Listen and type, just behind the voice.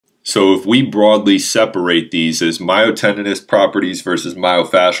So if we broadly separate these as myotendinous properties versus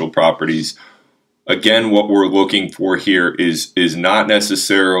myofascial properties, again, what we're looking for here is not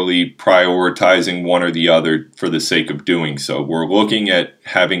necessarily prioritizing one or the other for the sake of doing so. We're looking at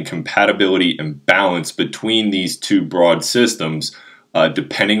having compatibility and balance between these two broad systems,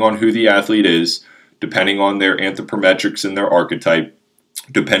 depending on who the athlete is, depending on their anthropometrics and their archetype,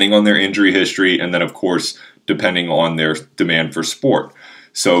 depending on their injury history, and then, of course, depending on their demand for sport.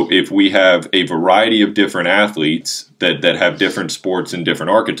 So if we have a variety of different athletes that have different sports and different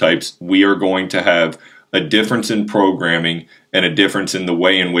archetypes, we are going to have a difference in programming and a difference in the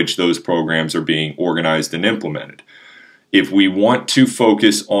way in which those programs are being organized and implemented. If we want to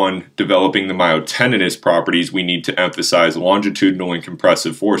focus on developing the myotendinous properties, we need to emphasize longitudinal and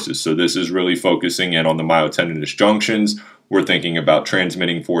compressive forces. So this is really focusing in on the myotendinous junctions. We're thinking about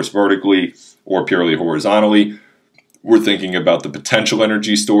transmitting force vertically or purely horizontally. We're thinking about the potential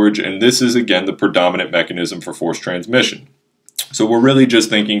energy storage, and this is, again, the predominant mechanism for force transmission. So we're really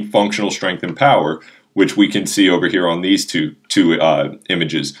just thinking functional strength and power, which we can see over here on these two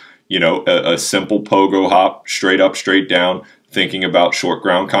images. You know, a simple pogo hop, straight up, straight down, thinking about short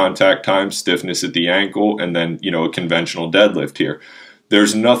ground contact time, stiffness at the ankle, and then, you know, a conventional deadlift here.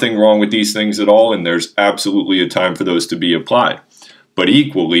 There's nothing wrong with these things at all, and there's absolutely a time for those to be applied. But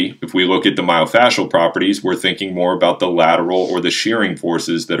equally, if we look at the myofascial properties, we're thinking more about the lateral or the shearing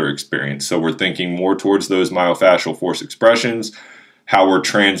forces that are experienced. So we're thinking more towards those myofascial force expressions, how we're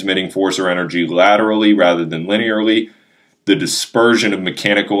transmitting force or energy laterally rather than linearly, the dispersion of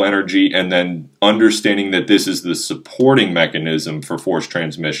mechanical energy, and then understanding that this is the supporting mechanism for force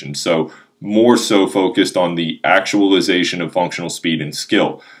transmission. So more so focused on the actualization of functional speed and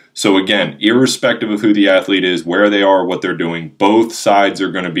skill. So again, irrespective of who the athlete is, where they are, what they're doing, both sides are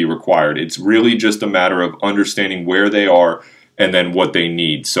going to be required. It's really just a matter of understanding where they are and then what they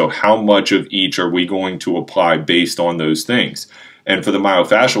need. So how much of each are we going to apply based on those things? And for the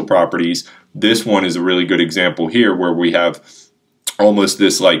myofascial properties, this one is a really good example here where we have almost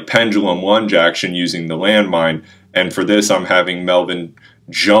this like pendulum lunge action using the landmine. And for this, I'm having Melvin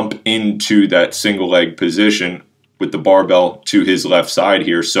jump into that single leg position with the barbell to his left side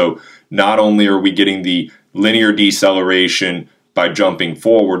here. So not only are we getting the linear deceleration by jumping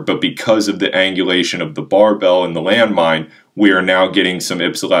forward, but because of the angulation of the barbell and the landmine, we are now getting some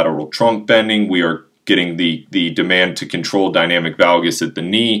ipsilateral trunk bending. We are getting the demand to control dynamic valgus at the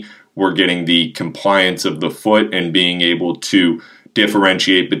knee. We're getting the compliance of the foot and being able to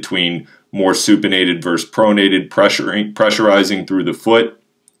differentiate between more supinated versus pronated, pressurizing through the foot.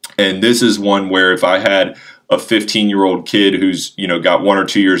 And this is one where if I had a 15-year-old kid who's, you know, got 1 or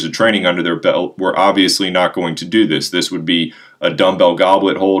 2 years of training under their belt, we're obviously not going to do this. This would be a dumbbell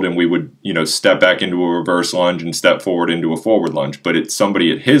goblet hold, and we would, you know, step back into a reverse lunge and step forward into a forward lunge. But it's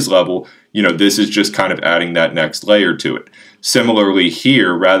somebody at his level, you know, this is just kind of adding that next layer to it. Similarly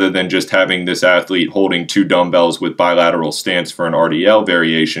here, rather than just having this athlete holding 2 dumbbells with bilateral stance for an RDL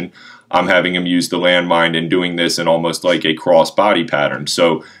variation, I'm having him use the landmine and doing this in almost like a cross body pattern.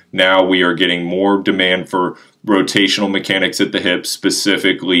 So now we are getting more demand for rotational mechanics at the hips,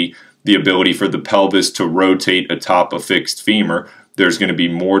 specifically the ability for the pelvis to rotate atop a fixed femur. There's going to be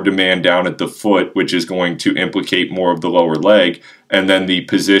more demand down at the foot, which is going to implicate more of the lower leg. And then the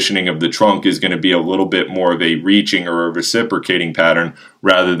positioning of the trunk is going to be a little bit more of a reaching or a reciprocating pattern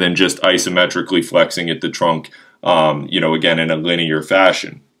rather than just isometrically flexing at the trunk, you know, again, in a linear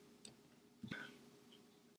fashion.